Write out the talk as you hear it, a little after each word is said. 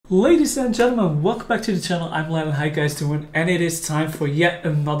Ladies and gentlemen, welcome back to the channel. I'm Lennon. How you guys doing? And it is time for yet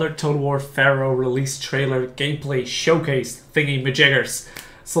another Total War Pharaoh release trailer gameplay showcase thingy majiggers.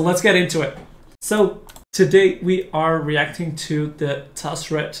 So let's get into it. So today we are reacting to the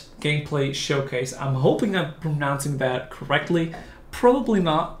Tausret gameplay showcase. I'm hoping I'm pronouncing that correctly. Probably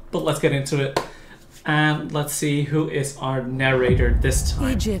not, but let's get into it. And let's see who is our narrator this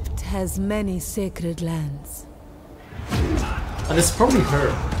time. Egypt has many sacred lands. And it's probably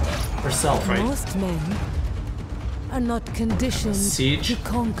herself, right? Most men are not conditioned to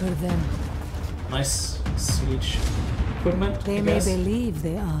conquer them. Nice siege equipment. They may believe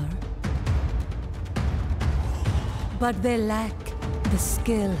they are, but they lack the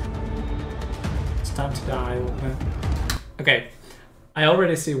skill. It's time to die. Okay, I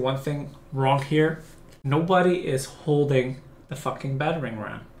already see one thing wrong here. Nobody is holding the fucking battering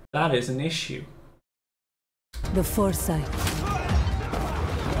ram. That is an issue. The foresight.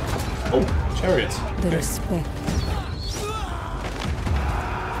 Oh, chariots. The respect.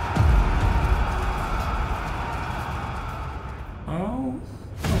 Oh,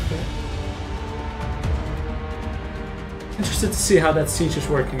 okay. Interested to see how that siege is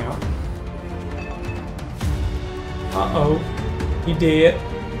working out. Uh-oh. He did.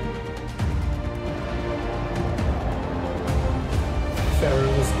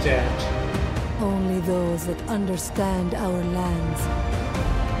 Pharaoh is dead. Only those that understand our lands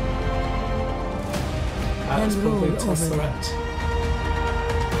That is probably Tausret.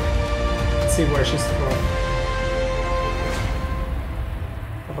 Let's see where she's from.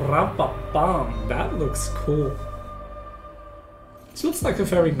 Rapapam, that looks cool. She looks like a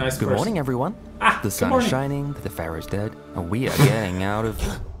very nice person. Good morning, everyone. The sun is shining, the Pharaoh's dead, and we are getting out of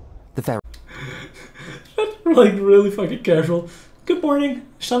the Pharaoh. That's like really fucking casual. Good morning,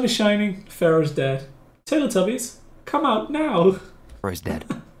 sun is shining, Pharaoh's dead. Teletubbies, come out now. Pharaoh's dead.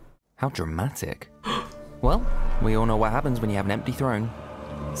 How dramatic. Well, we all know what happens when you have an empty throne.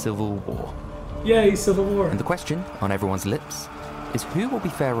 Civil war. Yay, civil war. And the question on everyone's lips is who will be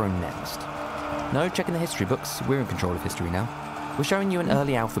Pharaoh next? No checking the history books, we're in control of history now. We're showing you an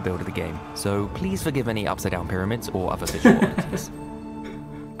early alpha build of the game, so please forgive any upside down pyramids or other visual oddities.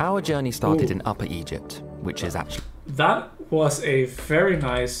 Our journey started in Upper Egypt, which is actually... That was a very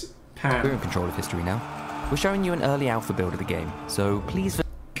nice pan. We're in control of history now. We're showing you an early alpha build of the game, so please...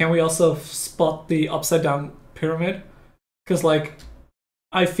 Can we also spot the upside down pyramid? Because like,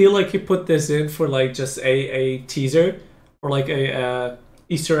 I feel like you put this in for like just a teaser or like a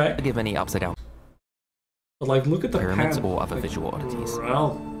Easter egg. Forgive any upside down. But like, look at the pyramids pan. or other visual oddities.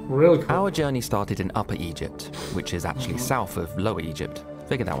 Well, really cool. Our journey started in Upper Egypt, which is actually south of Lower Egypt.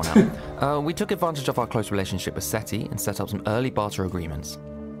 Figured that one out. We took advantage of our close relationship with Seti and set up some early barter agreements.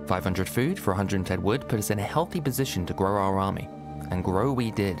 500 food for 110 wood put us in a healthy position to grow our army. And grow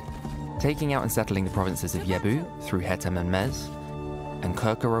we did, taking out and settling the provinces of Yebu through Hetem and Mez, and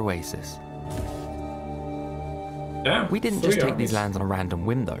Kirka Oasis. Damn, we didn't just take these lands on a random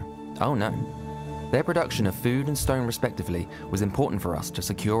whim though. Oh no. Their production of food and stone respectively was important for us to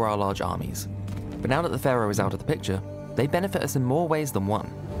secure our large armies. But now that the Pharaoh is out of the picture, they benefit us in more ways than one.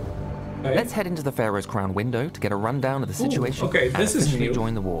 Okay. Let's head into the Pharaoh's crown window to get a rundown of the situation. Okay, this is new.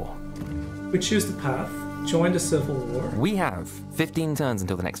 Join the war. We choose the path. Join the civil war. We have 15 turns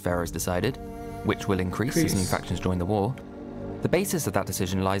until the next Pharaoh is decided, which will increase as new factions join the war. The basis of that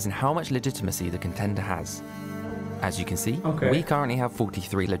decision lies in how much legitimacy the contender has. As you can see, we currently have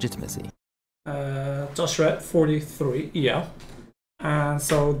 43 legitimacy. Tausret 43, yeah. And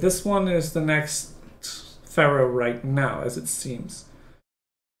so this one is the next Pharaoh right now, as it seems.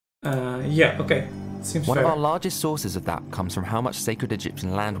 Yeah, okay. Seems One fair. of our largest sources of that comes from how much sacred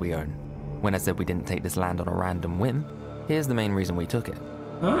Egyptian land we own. When I said we didn't take this land on a random whim, here's the main reason we took it.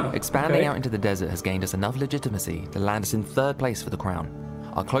 Expanding out into the desert has gained us enough legitimacy to land us in 3rd place for the crown.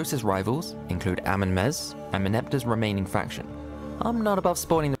 Our closest rivals include Amenmez and Menepta's remaining faction. I'm not above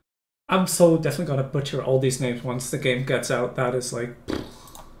spoiling the... I'm so definitely gonna butcher all these names once the game gets out. That is like...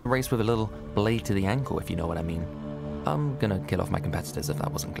 race with a little blade to the ankle, if you know what I mean. I'm gonna kill off my competitors if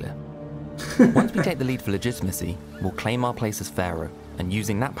that wasn't clear. Once we take the lead for legitimacy, we'll claim our place as Pharaoh, and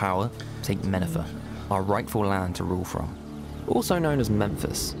using that power, take Meneptah, our rightful land to rule from, also known as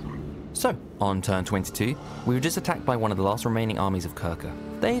Memphis. So, on turn 22, we were just attacked by one of the last remaining armies of Kirka.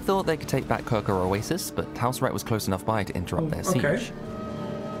 They thought they could take back Kirka Oasis, but Tausret was close enough by to interrupt their siege.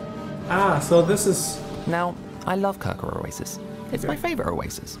 So this is... Now, I love Kirka Oasis. It's my favourite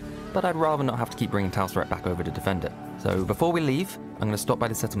oasis, but I'd rather not have to keep bringing Tausret back over to defend it. So before we leave, I'm going to stop by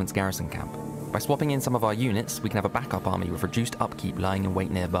the settlement's garrison camp. By swapping in some of our units, we can have a backup army with reduced upkeep lying in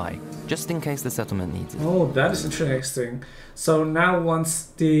wait nearby, just in case the settlement needs it. Oh, that is interesting. So now once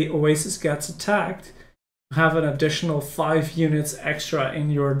the oasis gets attacked, you have an additional 5 units extra in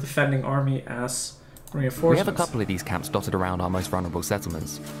your defending army as reinforcements. We have a couple of these camps dotted around our most vulnerable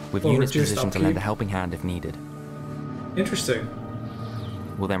settlements, with units positioned to lend a helping hand if needed. Interesting.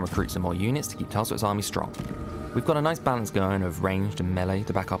 We'll then recruit some more units to keep Tausret's army strong. We've got a nice balance going of ranged and melee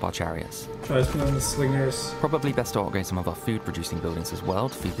to back up our chariots. Tribesmen and the slingers. Probably best to upgrade some of our food-producing buildings as well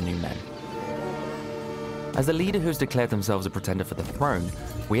to feed the new men. As a leader who's declared themselves a pretender for the throne,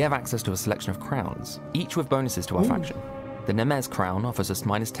 we have access to a selection of crowns, each with bonuses to our faction. The Nemez crown offers us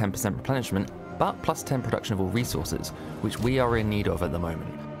minus 10% replenishment, but plus 10 production of all resources, which we are in need of at the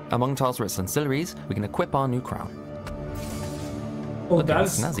moment. Among Tausret's ancillaries, we can equip our new crown. Oh, Look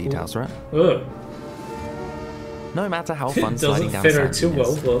that's snazzy, cool. Tausret. Ugh. No matter how fun sliding down sand sand too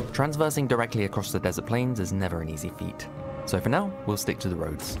is, well. transversing directly across the desert plains is never an easy feat. So for now, we'll stick to the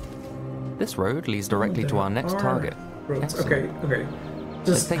roads. This road leads directly to our next target. Roads. Excellent. Okay.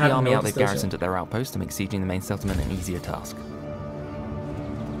 Let's take the army out they've garrisoned at their outpost to make sieging the main settlement an easier task.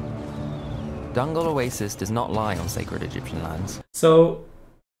 Dungle Oasis does not lie on sacred Egyptian lands. So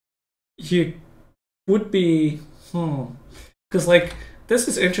you would be because like this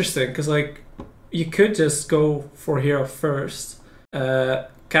is interesting because like you could just go for here first,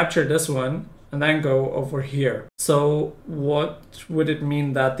 capture this one, and then go over here. So what would it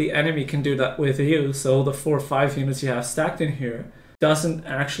mean that the enemy can do that with you? So the 4 or 5 units you have stacked in here doesn't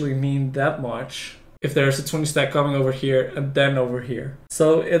actually mean that much if there's a 20 stack coming over here and then over here.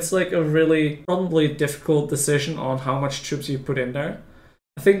 So it's like a really probably difficult decision on how much troops you put in there.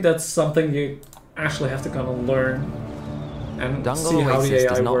 I think that's something you actually have to kind of learn and Dungle see how the Oasis AI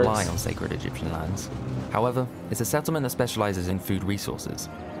does not works. lie on sacred Egyptian lands. However, it's a settlement that specializes in food resources,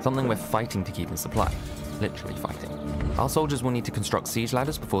 something we're fighting to keep in supply. Literally fighting. Our soldiers will need to construct siege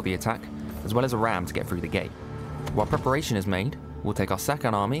ladders before the attack, as well as a ram to get through the gate. While preparation is made, we'll take our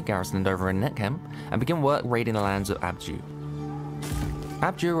second army, garrisoned over in Netkem, and begin work raiding the lands of Abju.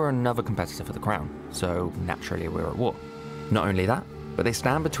 Abju are another competitor for the crown, so naturally we're at war. Not only that, but they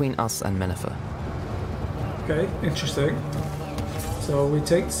stand between us and Menifer. Okay, interesting. So we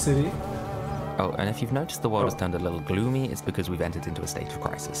take the city. Oh, and if you've noticed the world has turned a little gloomy, it's because we've entered into a state of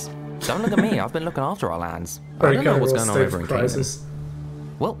crisis. Don't look at me, I've been looking after our lands. I don't know what's going on over in Canaan.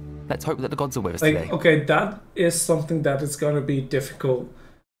 Well, let's hope that the gods are with us today. Okay, that is something that is going to be difficult.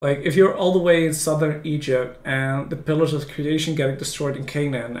 Like, if you're all the way in southern Egypt and the pillars of creation getting destroyed in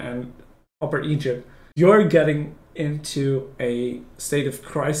Canaan and upper Egypt, you're getting into a state of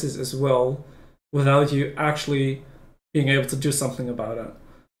crisis as well without you actually being able to do something about it.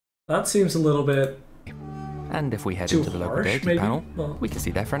 That seems a little bit And if we head into the local deity panel, we can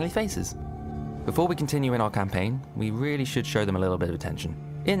see their friendly faces. Before we continue in our campaign, we really should show them a little bit of attention,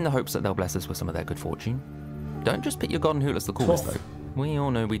 in the hopes that they'll bless us with some of their good fortune. Don't just pick your god and hoot as the coolest though. We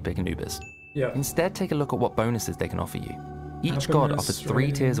all know we'd pick Anubis. Yeah. Instead, take a look at what bonuses they can offer you. Each god offers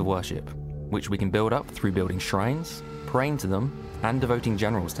 3 tiers of worship, which we can build up through building shrines, praying to them, and devoting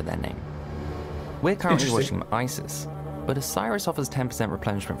generals to their name. We're currently worshiping Isis, but Osiris offers 10%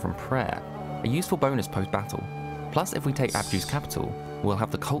 replenishment from prayer, a useful bonus post-battle. Plus, if we take Abju's capital, we'll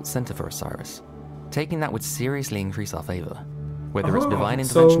have the cult center for Osiris. Taking that would seriously increase our favor, whether it's divine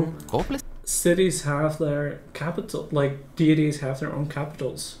intervention or bliss. Cities have their capital, like deities have their own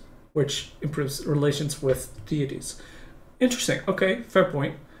capitals, which improves relations with deities. Interesting. Okay, fair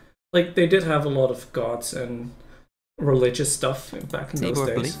point. Like, they did have a lot of gods and religious stuff back in those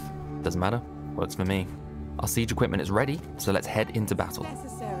days. Belief. Doesn't matter. Works for me. Our siege equipment is ready, so let's head into battle.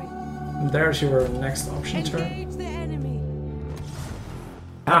 There's your next option turn.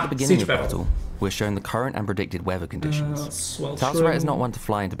 At the beginning of battle, we're shown the current and predicted weather conditions. Tausret is not one to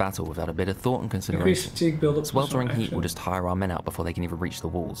fly into battle without a bit of thought and consideration. Sweltering heat will just tire our men out before they can even reach the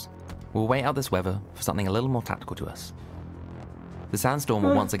walls. We'll wait out this weather for something a little more tactical to us. The sandstorm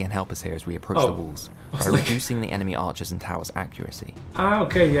will once again help us here as we approach the walls, by reducing the enemy archers and towers' accuracy. Ah,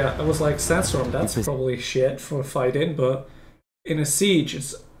 okay, yeah, I was like, sandstorm, that's probably shit for a fight in, but in a siege,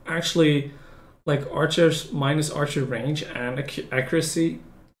 it's actually like archers minus archer range and accuracy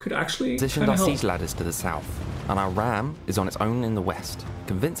could actually positioned our siege ladders to the south, and our ram is on its own in the west,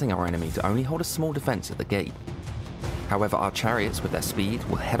 convincing our enemy to only hold a small defense at the gate. However, our chariots with their speed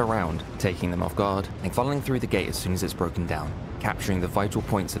will head around, taking them off guard and funneling through the gate as soon as it's broken down, capturing the vital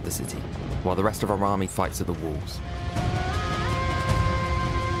points of the city, while the rest of our army fights at the walls.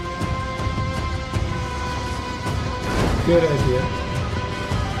 Good idea.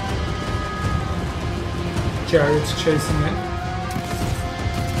 Chariots chasing it.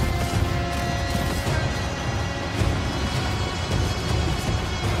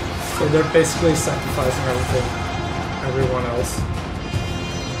 they're basically sacrificing everyone else.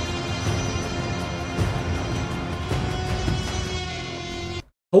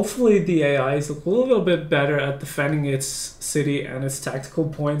 Hopefully the AI is a little bit better at defending its city and its tactical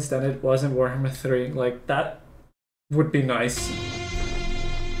points than it was in Warhammer 3. Like, that would be nice.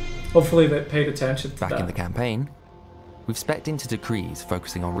 Hopefully they paid attention to that. Back in the campaign, we've spec'd into decrees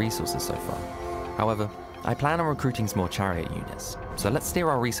focusing on resources so far. However, I plan on recruiting some more chariot units, so let's steer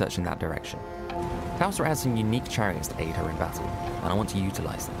our research in that direction. Tausret has some unique chariots to aid her in battle, and I want to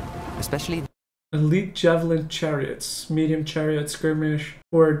utilize them, especially elite javelin chariots, medium chariot skirmish,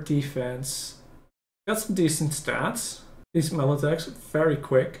 or defense. Got some decent stats. These melee-attacks are very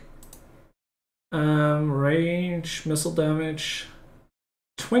quick. Range, missile damage,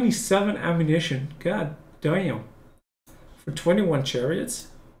 27 ammunition. God damn. For 21 chariots?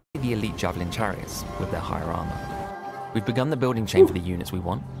 the elite javelin chariots with their higher armor. We've begun the building chain for the units we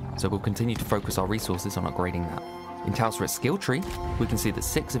want, so we'll continue to focus our resources on upgrading that. In Tausret's skill tree, we can see that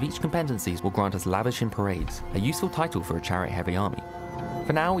 6 of each competencies will grant us Lavish in Parades, a useful title for a chariot-heavy army.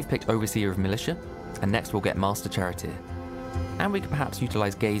 For now, we've picked Overseer of Militia, and next we'll get Master Charioteer. And we could perhaps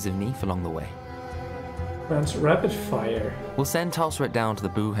utilize Gaze of Neef along the way. Grants rapid fire. We'll send Tausret down to the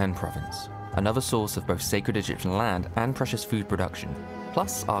Buhen province, another source of both sacred Egyptian land and precious food production,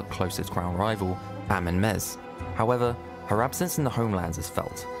 plus our closest crown rival, Amen-Mes. However, her absence in the homelands is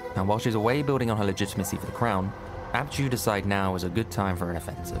felt, and while she's away building on her legitimacy for the crown, Abju decide now is a good time for an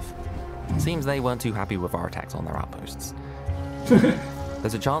offensive. Seems they weren't too happy with our attacks on their outposts.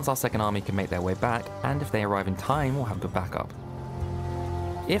 There's a chance our second army can make their way back, and if they arrive in time, we'll have good backup.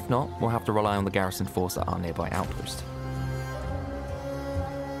 If not, we'll have to rely on the garrison force at our nearby outpost.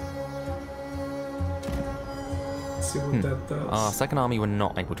 Let's see what that does. Our second army were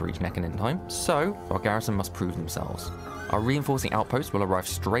not able to reach Necken in time, so our garrison must prove themselves. Our reinforcing outpost will arrive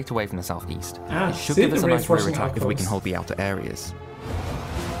straight away from the southeast. It should give us a nice rear attack if we can hold the outer areas.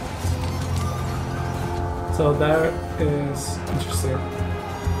 So there is interesting.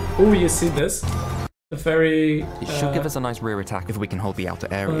 Oh, you see this? The very... It should give us a nice rear attack if we can hold the outer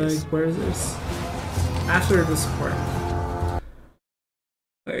areas. Like, where is this? After this part.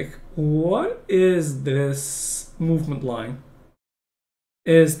 Like, what is this movement line?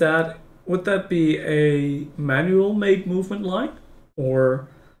 Is that... Would that be a manual made movement line? Or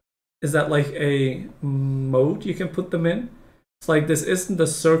is that like a mode you can put them in? It's like this isn't the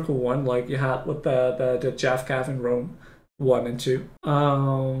circle one like you had with the Javcav in Rome 1 and 2.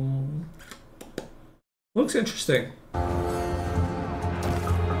 Looks interesting.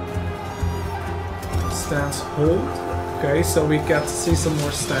 Stance hold. Okay, so we get to see some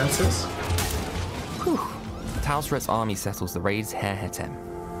more stances. Tausret's army settles the raid's Her Hetem.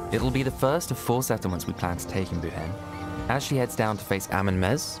 It'll be the first of 4 settlements we plan to take in Buhen. As she heads down to face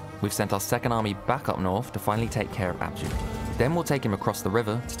Amen-Mes, we've sent our second army back up north to finally take care of Abju. Then we'll take him across the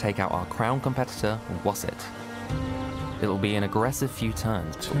river to take out our crown competitor, Wasset. It'll be an aggressive few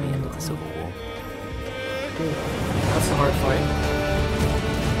turns before the end of the Civil War. That's a hard fight.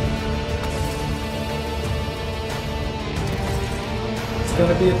 It's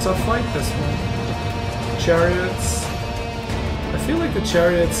gonna be a tough fight, this one. Chariots. I feel like the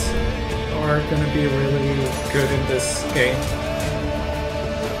chariots are gonna be really good in this game.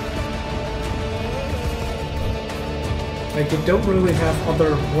 Like, you don't really have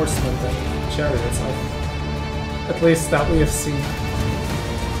other horsemen than chariots, at least that we have seen.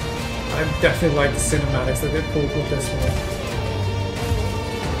 I definitely like the cinematics that they pulled with this one.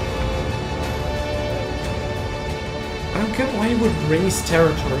 I don't get why you would raise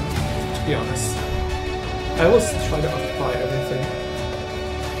territory, to be honest. I always try to occupy everything.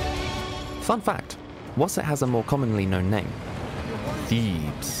 Fun fact, Wasset has a more commonly known name.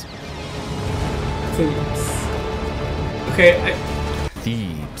 Thebes. Thebes. Okay,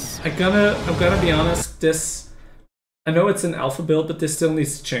 Thebes. I'm gonna be honest, this... I know it's an alpha build, but this still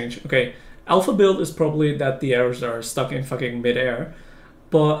needs to change. Okay, alpha build is probably that the arrows are stuck in fucking midair,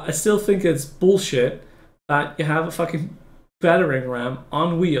 but I still think it's bullshit that you have a fucking battering ram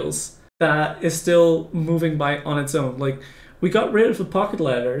on wheels that is still moving by on its own. Like, we got rid of the pocket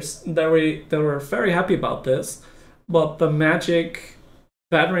ladders, they were very happy about this, but the magic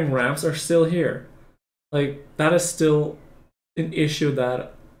battering rams are still here. Like, that is still an issue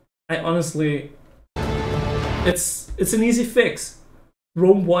that I honestly... It's an easy fix.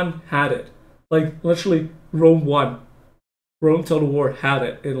 Rome 1 had it. Like, literally, Rome 1. Rome Total War had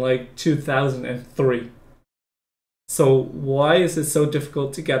it in, like, 2003. So, why is it so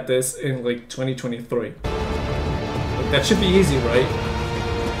difficult to get this in, like, 2023? Like, that should be easy, right?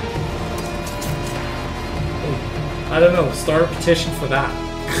 I don't know, start a petition for that.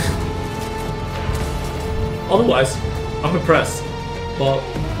 otherwise, I'm impressed. But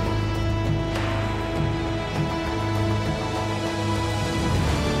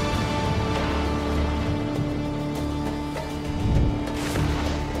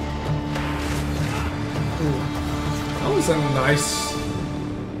that was a nice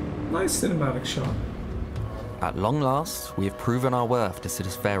cinematic shot. At long last, we have proven our worth to sit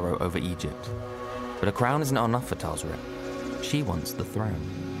as Pharaoh over Egypt. But a crown isn't enough for Tausret. She wants the throne.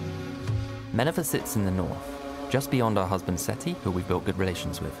 Meneptah sits in the north, just beyond our husband Seti, who we've built good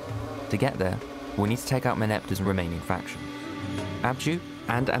relations with. To get there, we need to take out Meneptah's remaining faction. Abju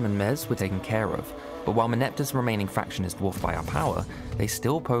and Amenmez were taken care of, but while Meneptah's remaining faction is dwarfed by our power, they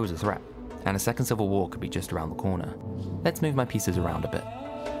still pose a threat, and a second civil war could be just around the corner. Let's move my pieces around a bit.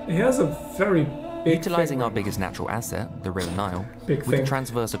 He has a very big Utilizing our biggest natural asset, the River Nile, we can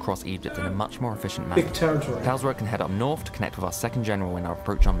transverse across Egypt in a much more efficient manner. Big territory. Tausret can head up north to connect with our second general in our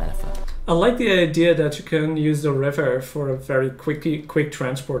approach on Meneptah. I like the idea that you can use the river for a very quick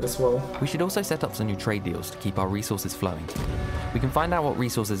transport as well. We should also set up some new trade deals to keep our resources flowing. We can find out what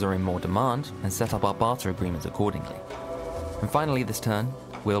resources are in more demand and set up our barter agreements accordingly. And finally this turn,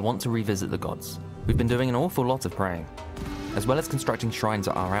 we'll want to revisit the gods. We've been doing an awful lot of praying, as well as constructing shrines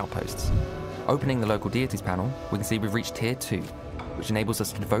at our outposts. Opening the local deities panel, we can see we've reached tier 2, which enables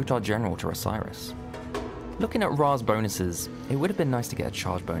us to devote our general to Osiris. Looking at Ra's bonuses, it would have been nice to get a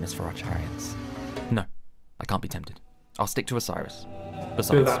charge bonus for our chariots. No, I can't be tempted. I'll stick to Osiris.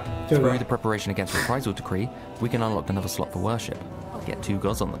 Besides, through the preparation against reprisal decree, we can unlock another slot for worship. Get 2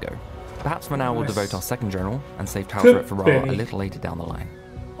 gods on the go. Perhaps for now we'll devote our second general and save Tausret for Ra a little later down the line.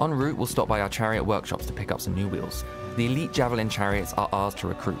 En route, we'll stop by our chariot workshops to pick up some new wheels. The elite javelin chariots are ours to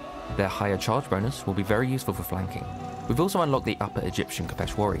recruit. Their higher charge bonus will be very useful for flanking. We've also unlocked the upper Egyptian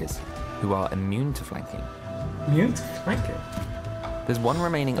Kapesh warriors, who are immune to flanking. Immune to flanking? There's one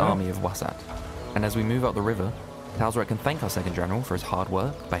remaining army of Wasat, and as we move up the river, Tausret can thank our second general for his hard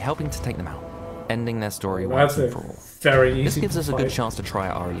work by helping to take them out, ending their story once and for all. Very easy. This gives us a good chance to try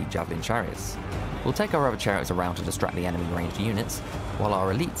out our elite javelin chariots. We'll take our other chariots around to distract the enemy ranged units, while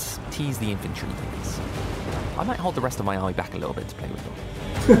our elites tease the infantry units. I might hold the rest of my army back a little bit to play with them.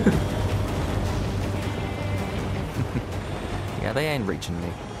 Yeah, they ain't reaching me.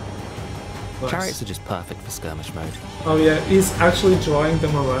 Nice. Chariots are just perfect for skirmish mode. Oh yeah, he's actually drawing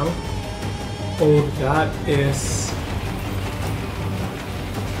them around. Oh,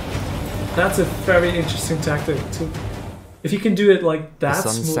 that's a very interesting tactic too. If you can do it like that the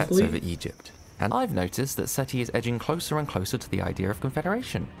sun smoothly. Sets over Egypt, and I've noticed that Seti is edging closer and closer to the idea of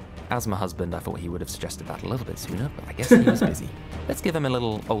confederation. As my husband, I thought he would have suggested that a little bit sooner, but I guess he was busy. Let's give him a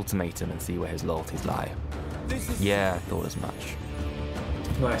little ultimatum and see where his loyalties lie. Yeah, I thought as much.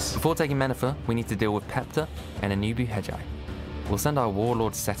 Nice. Before taking Meneptah, we need to deal with Pepta and Anubu Hejai. We'll send our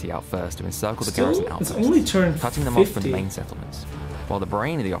warlord Seti out first to encircle the garrison outposts, it's only turn cutting them 50. off from the main settlements. While the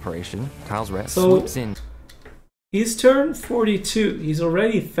brain of the operation, Tausret, swoops in. He's turned 42. He's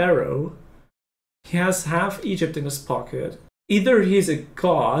already Pharaoh. He has half Egypt in his pocket. Either he's a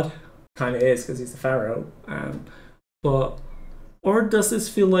god, kind of is because he's a Pharaoh, or does this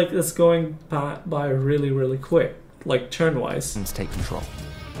feel like it's going by really quick, like turn-wise? And take control.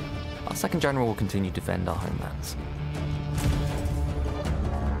 Our second general will continue to defend our homelands.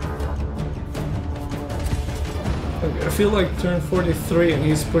 I feel like turn 43 and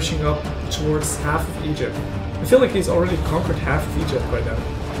he's pushing up towards half of Egypt. I feel like he's already conquered half of Egypt by now.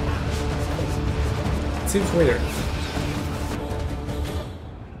 It seems weird.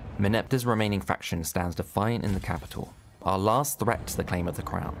 Meneptah's remaining faction stands defiant in the capital, our last threat to the claim of the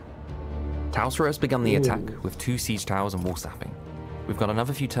crown. Tausret has begun the attack with 2 siege towers and wall sapping. We've got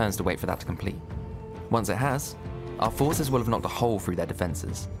another few turns to wait for that to complete. Once it has, our forces will have knocked a hole through their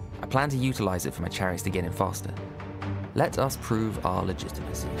defences. I plan to utilise it for my chariots to get in faster. Let us prove our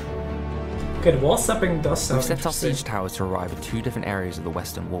legitimacy. Okay, the wall sapping does sound We've set our siege towers to arrive at 2 different areas of the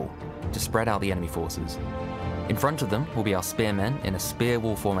western wall, to spread out the enemy forces. In front of them will be our spearmen in a spear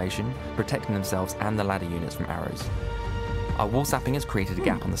wall formation, protecting themselves and the ladder units from arrows. Our wall sapping has created a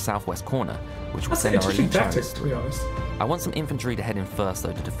gap on the southwest corner, which will send our elite chariots through. To be honest. I want some infantry to head in first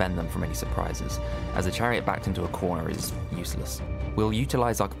though to defend them from any surprises, as a chariot backed into a corner is useless. We'll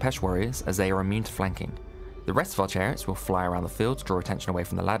utilise our Kapesh warriors as they are immune to flanking. The rest of our chariots will fly around the field to draw attention away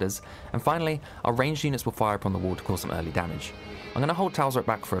from the ladders, and finally, our ranged units will fire upon the wall to cause some early damage. I'm going to hold Tausret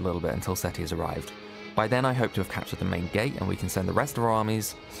back for a little bit until Seti has arrived. By then I hope to have captured the main gate and we can send the rest of our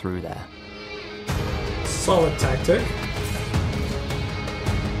armies through there. Solid tactic.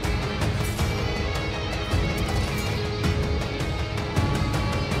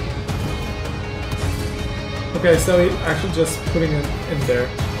 Okay, so he actually just putting it in there.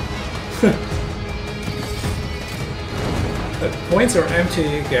 The points are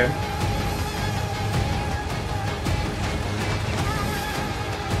empty again.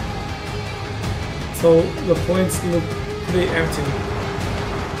 So the points look pretty empty.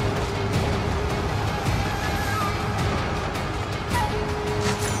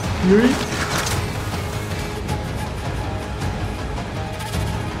 Yuri?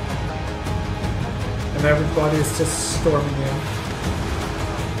 And everybody is just storming in.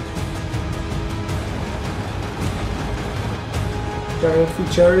 There are a few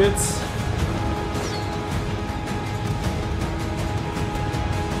chariots.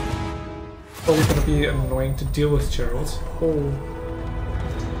 Probably gonna be annoying to deal with, Gerald. Oh,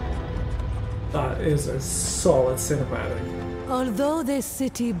 that is a solid cinematic. Although this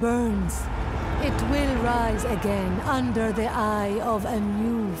city burns, it will rise again under the eye of a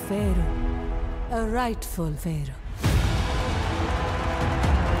new Pharaoh, a rightful Pharaoh.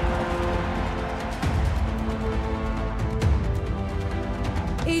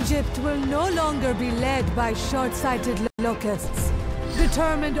 Egypt will no longer be led by short-sighted locusts,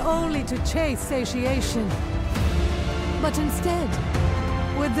 determined only to chase satiation, but instead,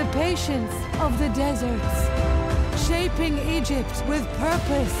 with the patience of the deserts, shaping Egypt with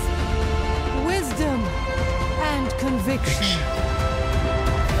purpose, wisdom, and conviction.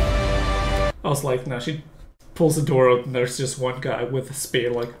 I was like, now she pulls the door open, there's just one guy with a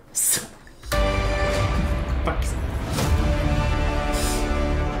spear, like,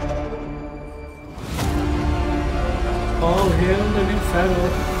 all hail the new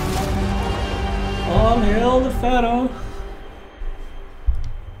Pharaoh. All hail the Pharaoh.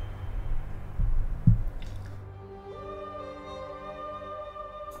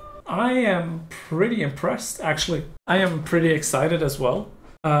 I am pretty impressed, actually. I am pretty excited as well.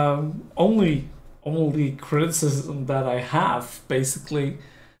 Only criticism that I have, basically,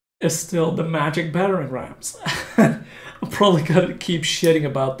 is still the magic battering rams. I'm probably gonna keep shitting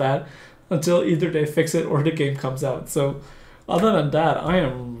about that until either they fix it or the game comes out. So other than that, I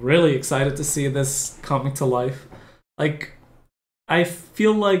am really excited to see this coming to life. Like, I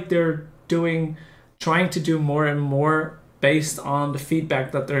feel like they're trying to do more and more based on the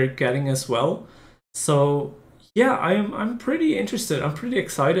feedback that they're getting as well. So yeah, I'm pretty interested. I'm pretty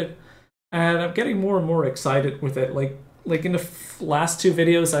excited, and I'm getting more and more excited with it. Like in the last two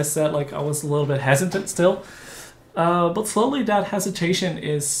videos, I said like I was a little bit hesitant still. But slowly that hesitation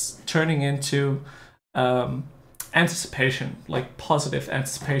is turning into anticipation, like positive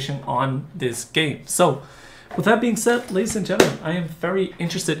anticipation on this game. So with that being said, ladies and gentlemen, I am very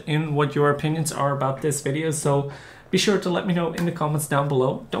interested in what your opinions are about this video. So be sure to let me know in the comments down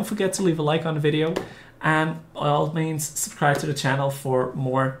below. Don't forget to leave a like on the video, and by all means subscribe to the channel for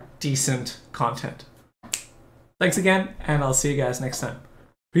more decent content. Thanks again, and I'll see you guys next time.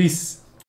 Peace.